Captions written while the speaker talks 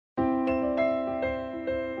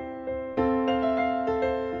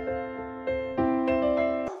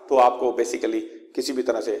तो आपको बेसिकली किसी भी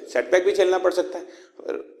तरह से सेटबैक भी झेलना पड़ सकता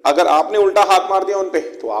है। अगर आपने उल्टा हाथ मार दिया उन पे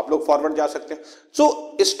तो आप लोग फॉरवर्ड जा सकते हैं। सो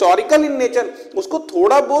हिस्टोरिकल इन नेचर, उसको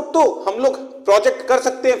थोड़ा बहुत तो हम लोग प्रोजेक्ट कर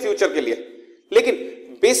सकते हैं फ्यूचर के लिए, लेकिन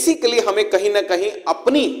बेसिकली हमें कहीं ना कहीं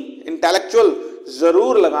अपनी इंटेलेक्चुअल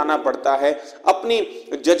जरूर लगाना पड़ता है, अपनी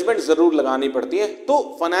जजमेंट जरूर लगानी पड़ती है। तो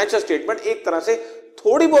फाइनेंशियल स्टेटमेंट एक तरह से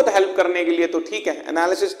थोड़ी बहुत हेल्प करने के लिए तो ठीक है,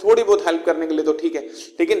 एनालिसिस थोड़ी बहुत हेल्प करने के लिए तो ठीक है,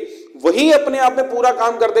 लेकिन वही अपने आप में पूरा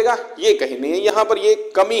काम कर देगा ये कहीं नहीं है। यहां पर ये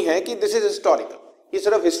कमी है कि दिस इज हिस्टोरिकल, ये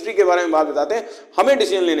सिर्फ हिस्ट्री के बारे में बात बताते हैं, हमें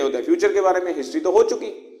डिसीजन लेने होते हैं फ्यूचर के बारे में। हिस्ट्री तो हो चुकी।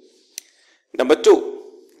 Number 2,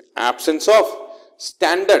 absence of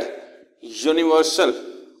standard universal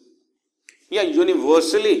या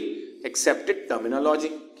यूनिवर्सली एक्सेप्टेड टर्मिनोलॉजी,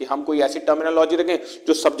 कि हम कोई ऐसी टर्मिनोलॉजी रखें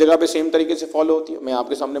जो सब जगह पे सेम तरीके से फॉलो होती है। मैं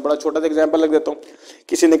आपके सामने बड़ा छोटा सा एग्जांपल रख देता हूं।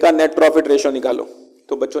 किसी ने कहा नेट प्रॉफिट रेशियो निकालो,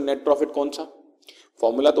 तो बच्चों नेट प्रॉफिट कौन सा?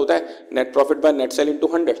 फॉर्मूला तो होता है net profit by net cell into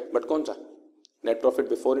 100, but कौन सा? नेट प्रॉफिट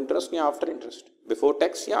बिफोर इंटरेस्ट या आफ्टर इंटरेस्ट, बिफोर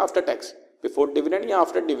टैक्स या आफ्टर टैक्स, बिफोर डिविडेंड या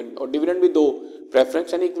आफ्टर डिविडेंड, और डिविडेंड भी दो,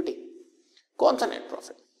 प्रेफरेंस एंड इक्विटी। कौन सा नेट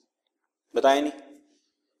प्रॉफिट? बताया नहीं,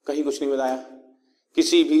 कहीं कुछ नहीं बताया,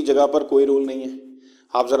 किसी भी जगह पर कोई रूल नहीं है।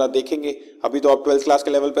 आप जरा देखेंगे, अभी तो आप 12th क्लास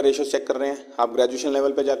के लेवल पर रेशियो चेक कर रहे हैं, आप ग्रेजुएशन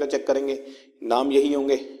लेवल पर जाकर चेक करेंगे, नाम यही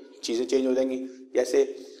होंगे, चीजें चेंज हो जाएंगी। जैसे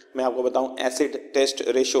मैं आपको बताऊं acid test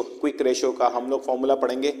ratio, quick ratio का हम लोग फॉर्मूला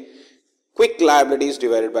पढ़ेंगे, quick liabilities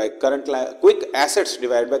divided by current, quick assets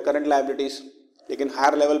divided by current liabilities. लेकिन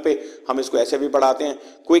हायर लेवल पे हम इसको ऐसे भी पढ़ाते हैं,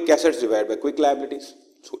 quick assets divided by quick liabilities.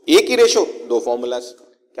 एक ही रेशियो, दो फॉर्मूलाज,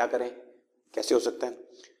 क्या करें, कैसे हो सकता है?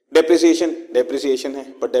 डेप्रिसिएशन है,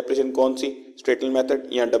 पर डेप्रिसिएशन कौन सी? स्ट्रेटल मेथड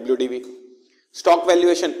या WDV। स्टॉक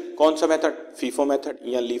वैल्यूएशन कौन सा मेथड? फीफो मेथड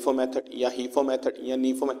या लीफो मेथड या हीफो मेथड या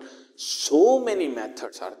नीफो method. So many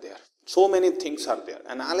methods are there, so many things are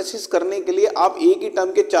there. Analysis करने के लिए आप एक ही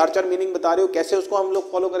टर्म के 4-4 मीनिंग बता रहे हो, कैसे उसको हम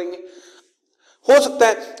लोग फॉलो करेंगे? हो सकता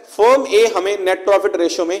है फर्म ए हमें नेट प्रॉफिट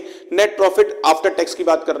रेशियो में नेट प्रॉफिट आफ्टर टैक्स की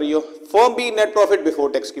बात कर रही हो, firm B net profit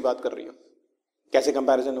before tax की बात कर रही हो, कैसे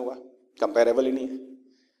कंपैरिजन होगा? कंपेरेबल ही नहीं है।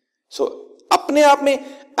 सो अपने आप में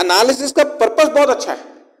एनालिसिस का पर्पस बहुत अच्छा है,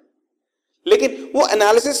 लेकिन वो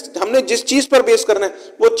एनालिसिस हमने जिस चीज पर बेस करना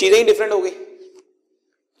है वो चीजें ही डिफरेंट हो गई।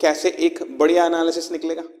 कैसे एक बढ़िया एनालिसिस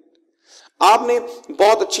निकलेगा? आपने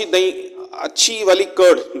बहुत अच्छी दही, अच्छी वाली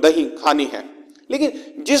कर्ड दही खानी है,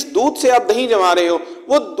 लेकिन जिस दूध से आप दही जमा रहे हो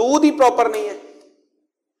वो दूध ही प्रॉपर नहीं है,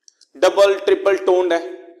 डबल ट्रिपल टोन्ड है,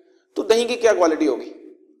 तो दही की क्या क्वालिटी होगी?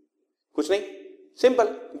 कुछ नहीं, सिंपल,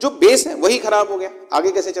 जो बेस है वही खराब हो गया,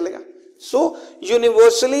 आगे कैसे चलेगा? सो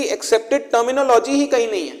यूनिवर्सली एक्सेप्टेड टर्मिनोलॉजी ही कहीं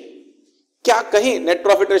नहीं है। क्या कहीं नेट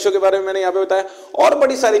प्रॉफिट रेशियो के बारे में मैंने यहां पे बताया, और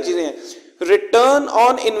बड़ी सारी चीजें हैं। रिटर्न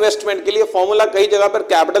ऑन इन्वेस्टमेंट के लिए फॉर्मूला कई जगह पर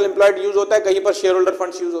कैपिटल एम्प्लॉयड यूज होता है, कहीं पर शेयर होल्डर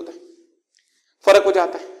फंड्स यूज होता है, फर्क हो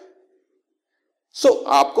जाता है। सो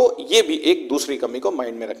आपको ये भी एक दूसरी कमी को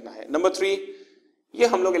माइंड में रखना है। नंबर 3, ये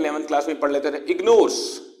हम लोग 11th क्लास में पढ़ लेते थे, इग्नोर्स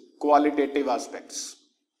क्वालिटेटिव एस्पेक्ट्स।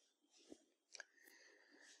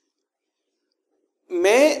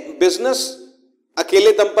 मैं बिजनेस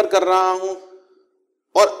अकेले दम पर कर रहा हूं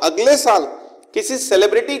और अगले साल किसी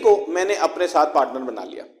सेलिब्रिटी को मैंने अपने साथ पार्टनर बना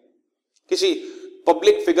लिया, किसी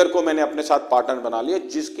पब्लिक फिगर को मैंने अपने साथ पार्टनर बना लिया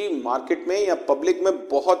जिसकी मार्केट में या पब्लिक में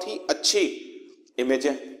बहुत ही अच्छी इमेज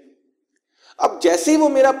है। अब जैसे ही वो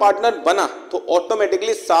मेरा पार्टनर बना तो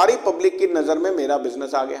ऑटोमेटिकली सारी पब्लिक की नजर में मेरा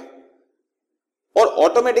बिजनेस आ गया और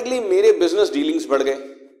ऑटोमेटिकली मेरे बिजनेस डीलिंग्स बढ़ गए।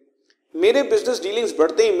 मेरे बिजनेस डीलिंग्स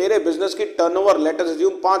बढ़ते ही मेरे बिजनेस की टर्नओवर लेट अस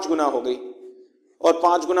अज्यूम 5 गुना हो गई, और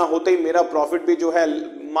 5 गुना होते ही मेरा प्रॉफिट भी जो है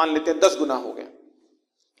मान लेते हैं 10 गुना हो गया।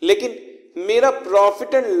 लेकिन मेरा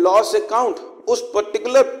प्रॉफिट एंड लॉस अकाउंट उस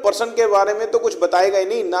पर्टिकुलर पर्सन के बारे में तो कुछ बताएगा ही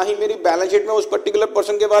नहीं, ना ही मेरी बैलेंस शीट में उस पर्टिकुलर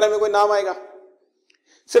पर्सन के बारे में कोई नाम आएगा।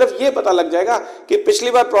 सिर्फ ये पता लग जाएगा कि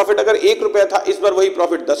पिछली बार प्रॉफिट अगर 1 रुपया था, इस बार वही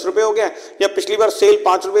प्रॉफिट 10 रुपए हो गया, या पिछली बार सेल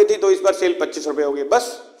 5 रुपए थी तो इस बार सेल 25 रुपए हो गई।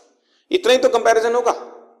 बस इतना ही तो कंपैरिजन होगा,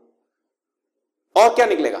 और क्या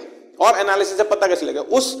निकलेगा? और एनालिसिस से पता कैसे लगेगा?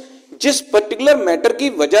 उस जिस पर्टिकुलर मैटर की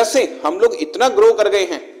वजह से हम लोग इतना ग्रो कर गए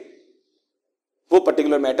हैं वो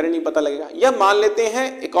पर्टिकुलर मैटर ही नहीं पता लगेगा। या मान लेते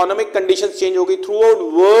हैं इकोनॉमिक कंडीशंस चेंज हो गई, थ्रू आउट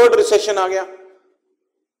वर्ल्ड रिसेशन आ गया,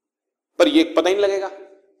 पर ये पता ही नहीं लगेगा।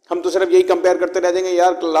 हम तो सिर्फ यही कंपेयर करते रह जाएंगे,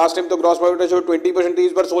 यार लास्ट टाइम तो ग्रॉस प्रॉफिट रेशियो 20% थी,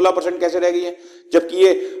 इस बार 16% कैसे रह गई है, जबकि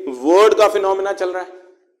ये वर्ल्ड का फिनोमेना चल रहा है।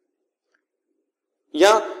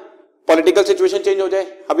 या पॉलिटिकल सिचुएशन चेंज हो जाए,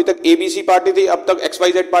 अभी तक ABC पार्टी थी, अब तक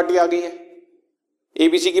XYZ पार्टी आ गई है।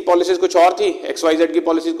 ABC की पॉलिसीज कुछ और थी, XYZ की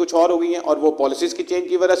पॉलिसीज कुछ और हो गई हैं, और वो पॉलिसीज की चेंज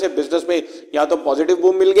की वजह से बिजनेस में या तो पॉजिटिव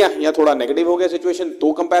बूम मिल गया या थोड़ा नेगेटिव हो गया सिचुएशन।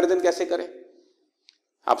 तो कंपैरिजन कैसे करें?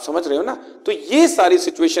 आप समझ रहे हो ना? तो ये सारी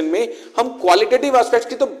सिचुएशन में हम क्वालिटेटिव एस्पेक्ट्स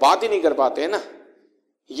की तो बात ही नहीं कर पाते हैं ना।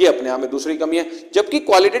 ये अपने आप में दूसरी कमी है। जबकि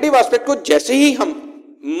क्वालिटेटिव एस्पेक्ट को जैसे ही हम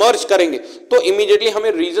मर्ज करेंगे तो इमीडिएटली हमें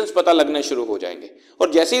रीजंस पता लगने शुरू हो जाएंगे,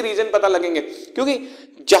 और जैसे ही रीजन पता लगेंगे, क्योंकि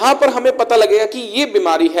जहां पर हमें पता लगेगा कि ये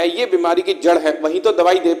बीमारी है, ये बीमारी की जड़ है, वहीं तो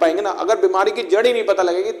दवाई दे पाएंगे ना। अगर बीमारी की जड़ ही नहीं पता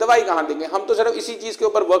लगेगी, दवाई कहां देंगे? हम तो सिर्फ इसी चीज के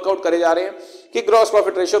ऊपर वर्कआउट करे जा रहे हैं कि ग्रॉस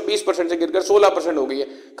प्रॉफिट रेशियो 20% से गिरकर 16% हो गई है,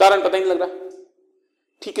 कारण पता ही नहीं लग रहा।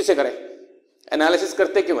 ठीक किसे करें? एनालिसिस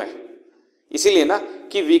करते क्यों है? इसीलिए ना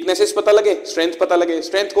कि वीकनेसेस पता लगे, स्ट्रेंथ पता लगे,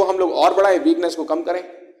 स्ट्रेंथ को हम लोग और बढ़ाएं, वीकनेस को कम करें।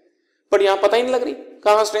 पर यहां पता ही नहीं लग रही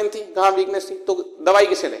कहां स्ट्रेंथ थी, कहां वीकनेस थी, तो दवाई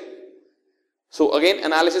किसे दें? सो अगेन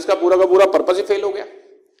एनालिसिस का पूरा पर्पस ही फेल हो गया।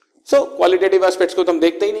 सो क्वालिटेटिव एस्पेक्ट्स को तो हम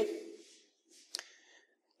देखते ही नहीं।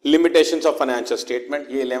 लिमिटेशंस ऑफ फाइनेंशियल स्टेटमेंट,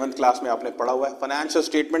 ये 11th क्लास में आपने पढ़ा हुआ है। फाइनेंशियल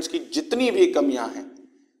स्टेटमेंट्स की जितनी भी कमियां हैं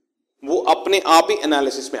वो अपने आप ही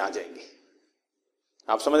एनालिसिस में आ जाएंगी।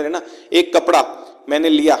 आप समझ रहे ना? एक कपड़ा मैंने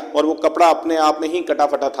लिया और वो कपड़ा अपने आप में ही कटा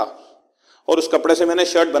फटा था, और उस कपड़े से मैंने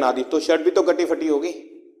शर्ट बना दी, तो शर्ट भी तो कटी फटी होगी।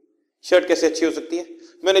 शर्ट कैसे अच्छी हो सकती है?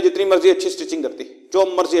 मैंने जितनी मर्जी अच्छी स्टिचिंग कर दी, जो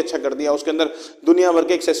मर्जी अच्छा कर दिया, उसके अंदर दुनिया भर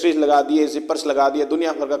के एक्सेसरीज लगा दिए, जिपर्स लगा दिए,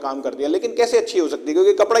 दुनिया भर का काम कर दिया, लेकिन कैसे अच्छी हो सकती है?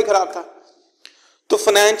 क्योंकि कपड़ा ही खराब था। तो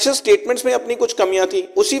फाइनेंशियल स्टेटमेंट्स में अपनी कुछ कमियां थी,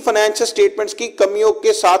 उसी फाइनेंशियल स्टेटमेंट्स की कमियों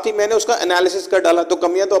के साथ ही मैंने उसका एनालिसिस कर डाला, तो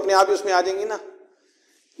कमियां तो अपने आप ही उसमें आ जाएंगी ना।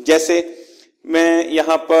 जैसे मैं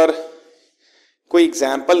यहां पर कोई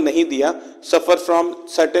एग्जाम्पल नहीं दिया, सफर फ्रॉम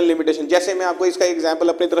सर्टेन लिमिटेशन, जैसे मैं आपको इसका एग्जाम्पल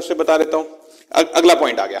अपनी तरफ से बता देता हूं। अगला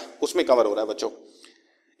पॉइंट आ गया, उसमें कवर हो रहा है बच्चों,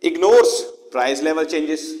 इग्नोर्स प्राइस लेवल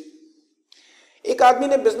चेंजेस। एक आदमी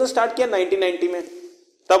ने बिजनेस स्टार्ट किया 1990 में,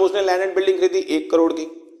 तब उसने लैंड एंड बिल्डिंग खरीदी 1 करोड़ की।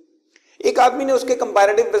 एक आदमी ने उसके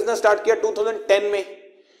कंपैरेटिव बिजनेस स्टार्ट किया 2010 में,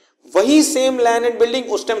 वही सेम लैंड एंड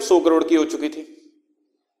बिल्डिंग उस टाइम 100 करोड़ की हो चुकी थी।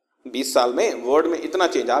 20 साल में वर्ल्ड में इतना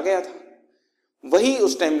चेंज आ गया था। वही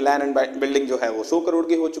उस टाइम लैंड एंड बिल्डिंग जो है वो 100 करोड़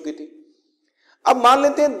की हो चुकी थी। अब मान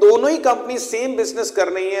लेते हैं दोनों ही कंपनी सेम बिजनेस कर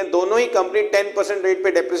रही है, दोनों ही कंपनी 10% रेट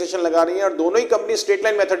पे डेप्रिसिएशन लगा रही है, और दोनों ही कंपनी स्ट्रेट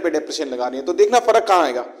लाइन मेथड पे डेप्रिसिएशन लगा रही है, तो देखना फर्क कहां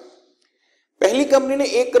आएगा। पहली कंपनी ने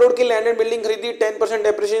 1 करोड़ की लैंड एंड बिल्डिंग खरीदी, 10%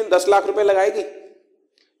 डेप्रिसिएशन 10 लाख रुपए लगाएगी।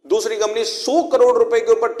 दूसरी कंपनी 100 करोड़ रुपए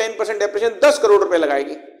के ऊपर 10% डेप्रिसिएशन 10 करोड़ रुपए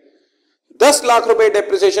लगाएगी। 10 लाख रुपए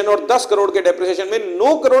डेप्रिसिएशन और 10 करोड़ के डेप्रिसिएशन में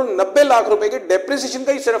 9 करोड़ 90 लाख रुपए के डेप्रिसिएशन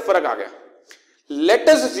का ही सिर्फ फर्क आ गया। लेट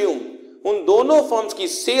अस अज्यूम उन दोनों फर्म्स की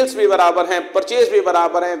सेल्स भी बराबर हैं, परचेज भी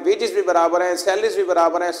बराबर हैं, वेजेस भी बराबर हैं, सैलरीज भी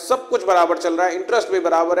बराबर हैं, सब कुछ बराबर चल रहा है, इंटरेस्ट भी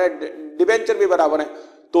बराबर है, डिबेंचर भी बराबर है,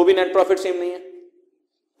 तो भी नेट प्रॉफिट सेम नहीं है।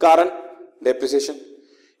 कारण डेप्रिसिएशन।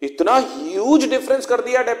 इतना ह्यूज डिफरेंस कर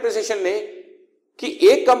दिया डेप्रिसिएशन ने कि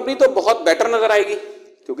एक कंपनी तो बहुत बेटर नजर आएगी,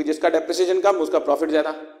 क्योंकि जिसका डेप्रिसिएशन कम उसका प्रॉफिट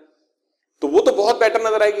ज्यादा, तो वो तो बहुत बेटर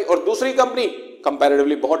नजर आएगी, और दूसरी कंपनी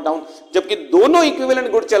कंपैरेटिवली बहुत डाउन, जबकि दोनों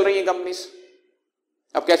इक्विवेलेंट गुड चल रही है कंपनीज।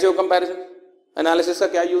 अब कैसे हो कंपैरिजन? एनालिसिस का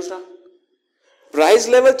क्या यूज रहा? प्राइस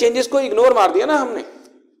लेवल चेंजेस को इग्नोर मार दिया ना हमने।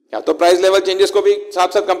 या तो प्राइस लेवल चेंजेस को भी साथ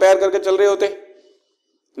साथ कंपेयर करके चल रहे होते,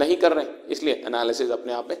 नहीं कर रहे, इसलिए एनालिसिस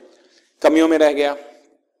अपने आप में कमियों में रह गया।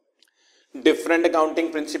 डिफरेंट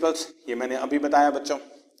अकाउंटिंग प्रिंसिपल्स, ये मैंने अभी बताया बच्चों।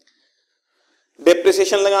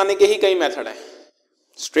 डेप्रिसिएशन लगाने के ही कई मेथड हैं,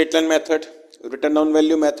 straight line method, return on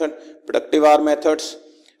value method, productive hour methods,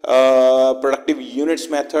 productive units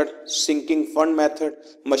method, sinking fund method,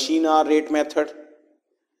 machine hour rate method.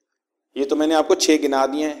 ये तो मैंने आपको 6 गिना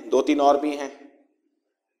दिए हैं, 2-3 और भी हैं।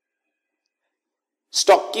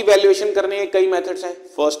 स्टॉक की वैल्यूएशन करने के कई मेथड्स हैं,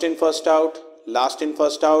 first in first out, last in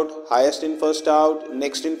first out, highest in first out,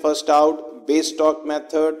 next in first out, base stock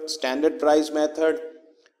method, standard price method,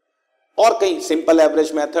 और कई, simple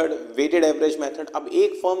average method, weighted average method. अब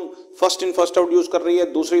एक firm first in first out use कर रही है,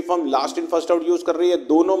 दूसरी firm last in first out use कर रही है,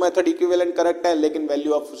 दोनों मेथड इक्विवेलेंट करेक्ट है, लेकिन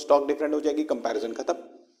वैल्यू ऑफ स्टॉक डिफरेंट हो जाएगी, कंपैरिजन खत्म।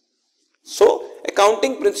 सो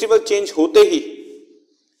अकाउंटिंग प्रिंसिपल चेंज होते ही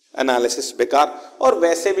एनालिसिस बेकार। और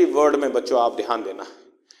वैसे भी वर्ड में बच्चों आप ध्यान देना,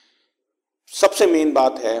 सबसे मेन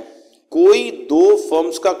बात है, कोई दो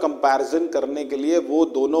फर्म्स का कंपैरिजन करने के लिए वो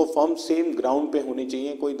दोनों फर्म सेम ग्राउंड पे होनी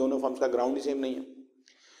चाहिए। कोई दोनों फर्म्स का ग्राउंड ही सेम नहीं है।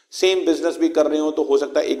 सेम बिजनेस भी कर रहे हो तो हो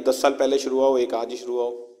सकता है एक 10 साल पहले शुरू हुआ हो, एक आज ही शुरू हुआ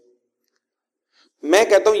हो। मैं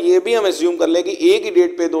कहता हूं ये भी हम एज्यूम कर ले कि एक ही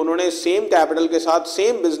डेट पे दोनों ने सेम कैपिटल के साथ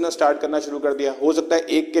सेम बिजनेस स्टार्ट करना शुरू कर दिया। हो सकता है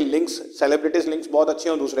एक के लिंक्स, सेलिब्रिटीज लिंक्स बहुत अच्छे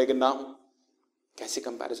हो, दूसरे के ना हो। कैसे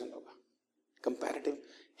कंपैरिजन होगा? कंपैरेटिव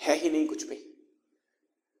है ही नहीं कुछ भी।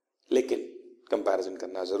 लेकिन कंपैरिजन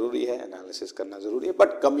करना जरूरी है, एनालिसिस करना जरूरी है,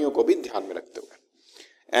 बट कमियों को भी ध्यान में रखते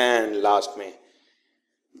हुए। एंड लास्ट में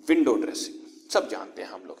विंडो ड्रेसिंग। सब जानते हैं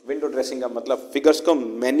हम लोग, विंडो ड्रेसिंग का मतलब फिगर्स को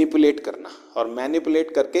मैनिपुलेट करना, और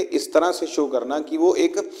मैनिपुलेट करके इस तरह से शो करना कि वो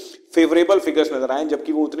एक फेवरेबल फिगर्स नजर आए,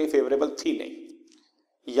 जबकि वो उतनी फेवरेबल थी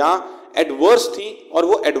नहीं, या एडवर्स थी और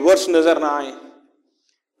वो एडवर्स नजर ना आए।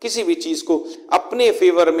 किसी भी चीज को अपने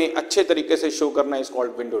फेवर में अच्छे तरीके से शो करना इज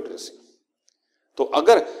कॉल्ड विंडो ड्रेसिंग। तो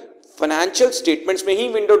अगर फाइनेंशियल स्टेटमेंट्स में ही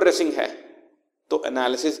विंडो ड्रेसिंग है तो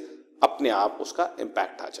एनालिसिस अपने आप उसका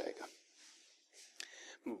इंपैक्ट आ जाएगा।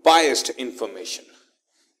 बायस्ड इंफॉर्मेशन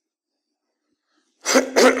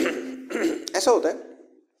ऐसा होता है,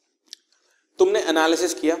 तुमने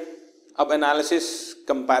एनालिसिस किया, अब एनालिसिस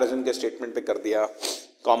कंपैरिजन के स्टेटमेंट पे कर दिया,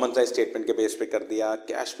 कॉमन साइज स्टेटमेंट के बेस पे कर दिया,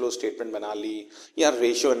 कैश फ्लो स्टेटमेंट बना ली, या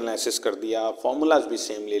रेशियो एनालिसिस कर दिया, फॉर्मूलाज भी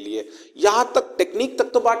सेम ले लिए, यहां तक टेक्निक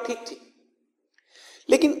तक तो बात ठीक थी।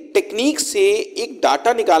 लेकिन टेक्निक से एक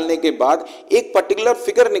डाटा निकालने के बाद, एक पर्टिकुलर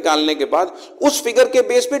फिगर निकालने के बाद, उस फिगर के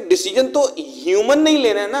बेस पे डिसीजन तो ह्यूमन नहीं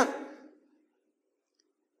लेना है ना,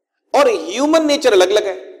 और ह्यूमन नेचर अलग अलग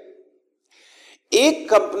है। एक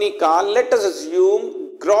कंपनी का let us assume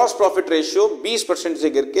gross profit ratio 20% से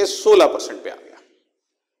गिर के 16% पे आ गया।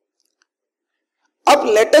 अब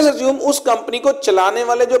लेट अस अज्यूम उस कंपनी को चलाने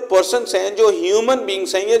वाले जो पर्सन्स हैं, जो ह्यूमन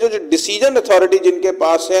बीइंग्स हैं, या जो डिसीजन अथॉरिटी जिनके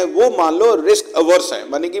पास है, वो मान लो रिस्क अवर्स है,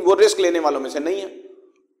 माने कि वो रिस्क लेने वालों में से नहीं है।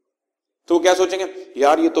 तो क्या सोचेंगे,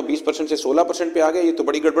 यार ये तो 20% से 16% पे आ गया, ये तो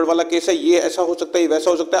बड़ी गड़बड़ वाला केस है, ये ऐसा हो सकता है, वैसा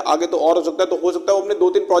हो सकता है, आगे तो और हो सकता है, तो हो सकता है वो अपने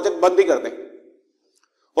 2-3 प्रोजेक्ट बंद ही कर दें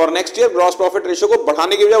और next year gross profit ratio को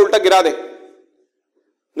बढ़ाने की बजाय उल्टा गिरा दे।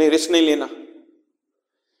 नहीं, रिस्क नहीं लेना।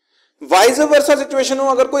 वाइस वर्सा सिचुएशन हो,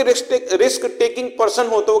 अगर कोई रिस्क टेकिंग पर्सन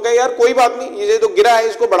हो तो कहे यार कोई बात नहीं, ये तो गिरा है,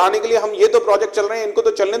 इसको बढ़ाने के लिए हम ये तो प्रोजेक्ट चल रहे हैं, इनको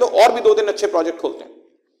तो चलने दो, और भी 2-3 अच्छे प्रोजेक्ट खोलते हैं।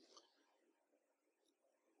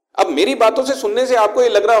 अब मेरी बातों से सुनने से आपको ये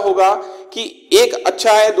लग रहा होगा कि एक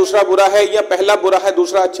अच्छा है दूसरा बुरा है, या पहला बुरा है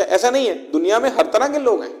दूसरा अच्छा है। ऐसा नहीं है, दुनिया में हर तरह के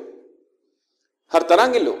लोग हैं, हर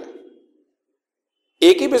तरह के लोग हैं।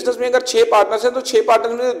 एक ही बिजनेस में अगर 6 पार्टनर्स हैं तो 6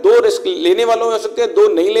 पार्टनर्स में 2 रिस्क लेने वाले हो सकते हैं, 2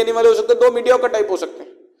 नहीं लेने वाले हो सकते हैं, 2 मीडियोकर टाइप हो सकते हैं।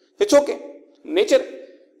 इट्स ओके, नेचर,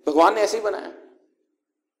 भगवान ने ऐसे ही बनाया।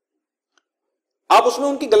 आप उसमें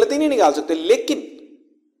उनकी गलती नहीं निकाल सकते। लेकिन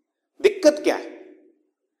दिक्कत क्या है,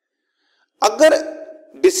 अगर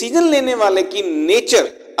डिसीजन लेने वाले की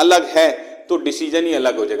नेचर अलग है तो डिसीजन ही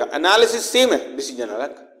अलग हो जाएगा। एनालिसिस सेम है, डिसीजन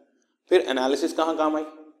अलग, फिर एनालिसिस कहां काम आई?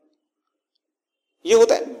 ये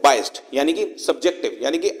होता है बायस्ड, यानी कि सब्जेक्टिव,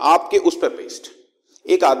 यानी कि आपके उस पर बेस्ड।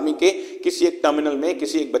 एक आदमी के किसी एक टर्मिनल में,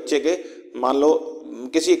 किसी एक बच्चे के मान लो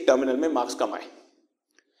किसी एक टर्मिनल में मार्क्स कम आए।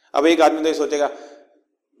 अब एक आदमी तो ये सोचेगा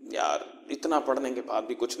यार इतना पढ़ने के बाद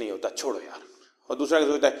भी कुछ नहीं होता, छोड़ो यार। और दूसरा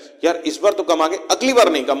सोचता है यार इस बार तो कम आ गए, अगली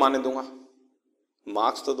बार नहीं कम आने दूंगा।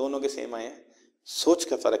 मार्क्स तो दोनों के सेम आए हैं, सोच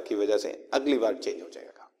के फर्क की वजह से अगली बार चेंज हो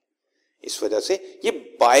जाएगा। इस वजह से ये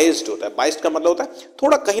बायस्ड होता है। बायस्ड का मतलब होता है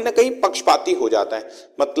थोड़ा कहीं ना कहीं पक्षपाती हो जाता है,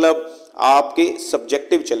 मतलब आपके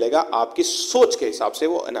सब्जेक्टिव चलेगा, आपकी सोच के हिसाब से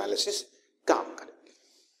वो एनालिसिस काम करेगी।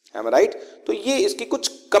 Am I right? तो ये इसकी कुछ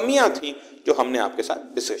कमियां थी जो हमने आपके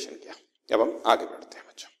साथ डिस्कशन किया। अब हम आगे बढ़ते हैं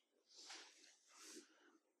बच्चों।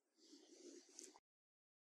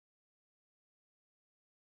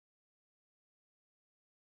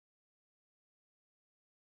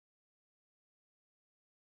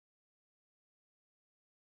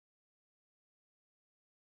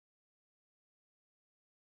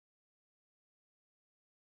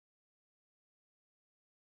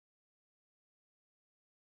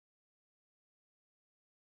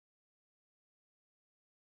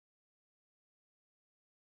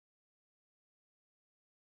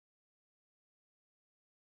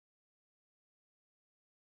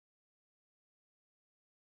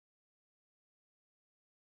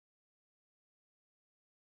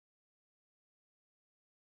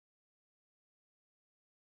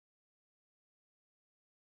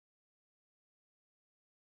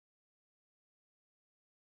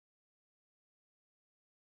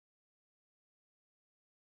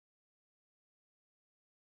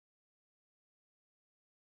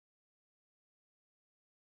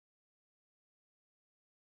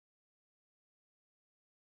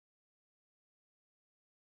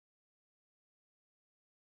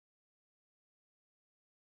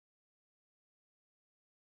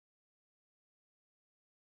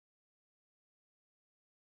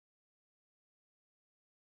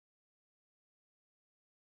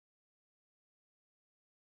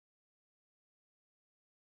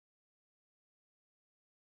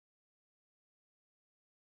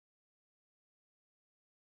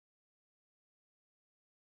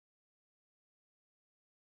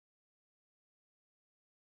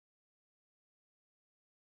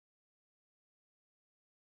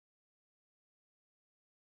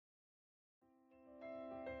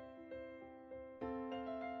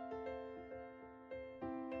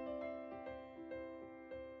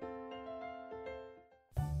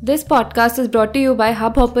 This podcast is brought to you bye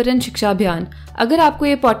hub hopper and शिक्षा अभियान। अगर आपको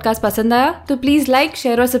ये पॉडकास्ट पसंद आया तो प्लीज़ लाइक,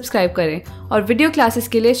 शेयर और सब्सक्राइब करें और वीडियो क्लासेस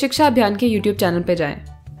के लिए शिक्षा अभियान के यूट्यूब चैनल पर जाएं।